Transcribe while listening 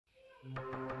Hey,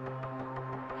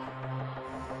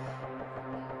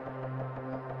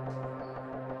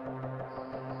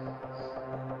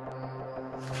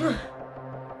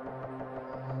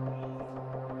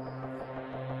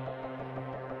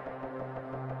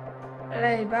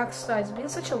 Baxter, it's been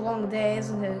such a long day,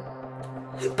 isn't it?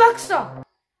 Baxter!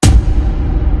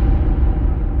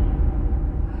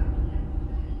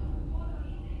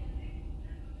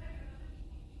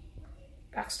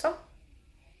 Baxter?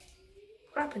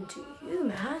 What happened to you,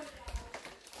 man?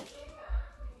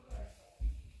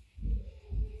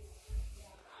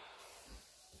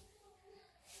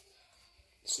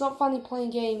 It's not funny playing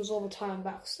games all the time,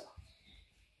 Baxter.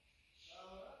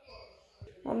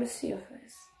 Let me see your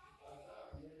face.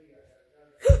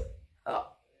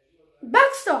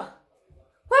 Baxter!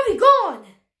 Where have you gone?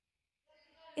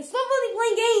 It's not funny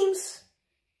playing games.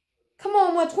 Come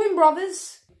on, we're twin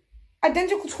brothers.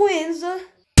 Identical twins.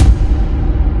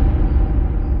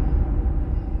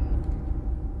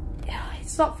 Yeah,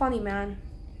 it's not funny, man.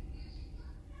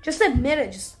 Just admit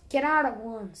it. Just get out at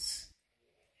once.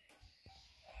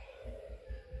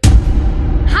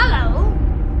 Hello?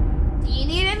 Do you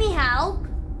need any help?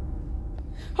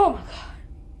 Oh my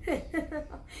god.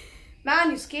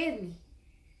 Man, you scared me.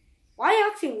 Why are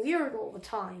you acting weird all the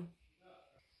time?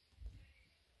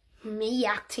 Me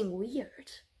acting weird?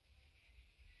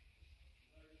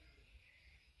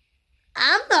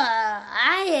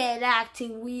 I ain't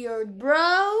acting weird,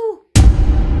 bro.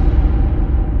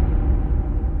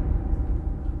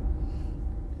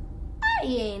 I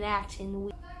ain't acting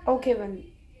weird. Okay then.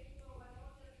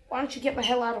 Why don't you get the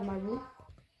hell out of my room?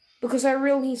 Because I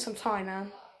really need some time,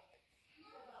 man.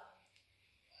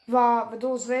 The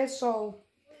door's there, so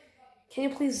can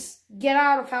you please get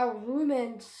out of our room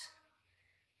and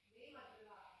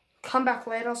come back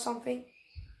later or something?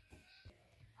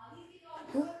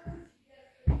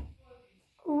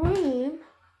 Room?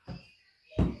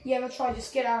 Yeah, that's right.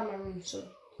 Just get out of my room, sir.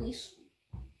 Please.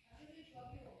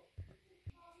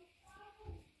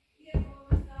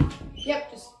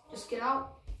 Yep, just get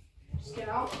out. Just get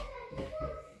out.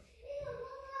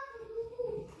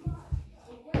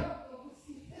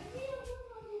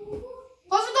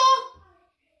 Close the door!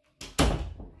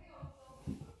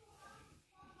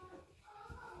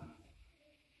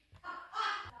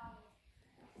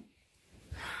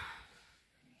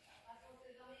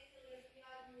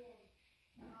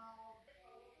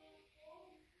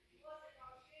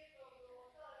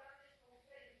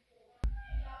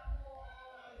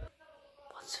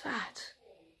 What's that?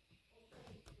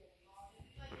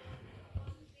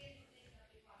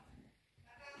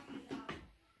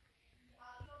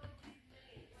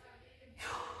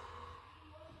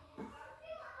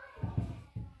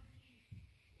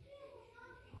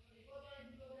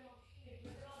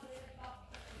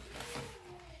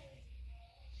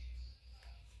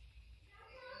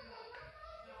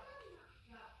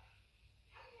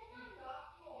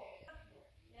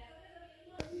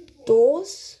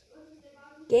 Doors?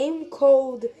 Game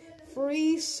code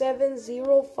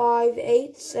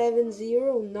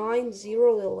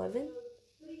 3705870911.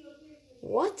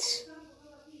 What?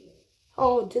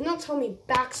 Oh, do not tell me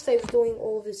Baxter's doing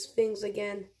all these things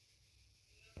again.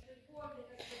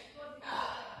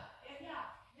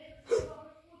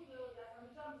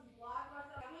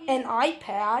 An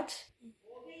iPad?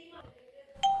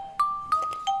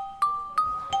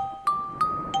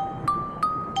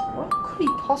 What could he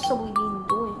possibly be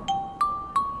doing?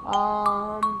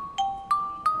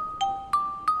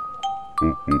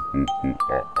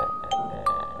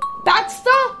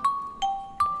 Baxter?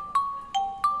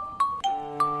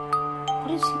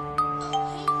 What is he?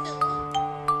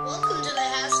 Welcome to the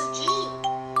House of June.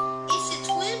 It's your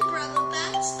twin brother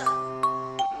Baxter.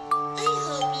 I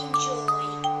hope you enjoy.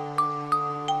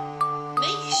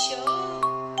 Make sure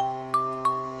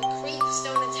the creeps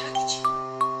don't attack you.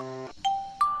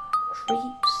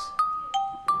 Creeps?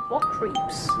 What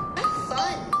creeps? Have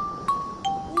fun.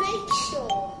 Make sure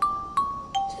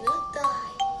to not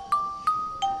die.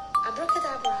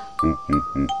 Abracadabra.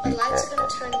 The lights are gonna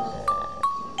turn off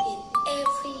in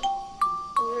every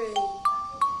room.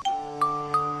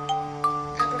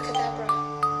 Abracadabra.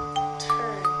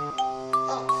 Turn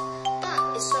off.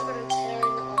 But it's not gonna turn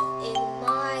off in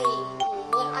my room.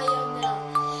 What I am now.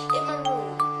 In my room.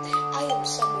 I am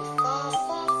somewhere far,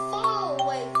 far, far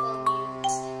away from you.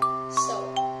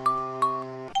 So,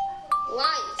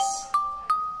 lights.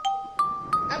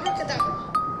 Abracadabra.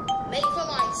 Make the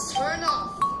lights turn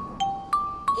off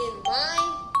in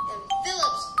mine and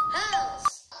Philip's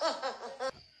house.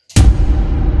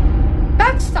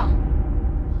 Baxter!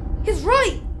 He's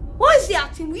right! Why is he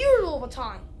acting weird all the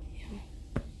time?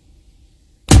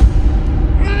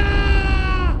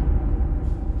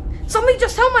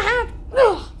 tell my hand.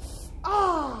 Ugh.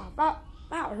 Ah,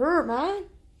 that hurt, man.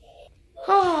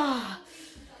 Ah.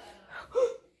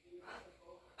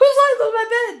 Who's lying on my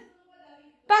bed?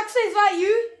 Baxter, is that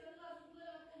you?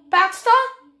 Baxter?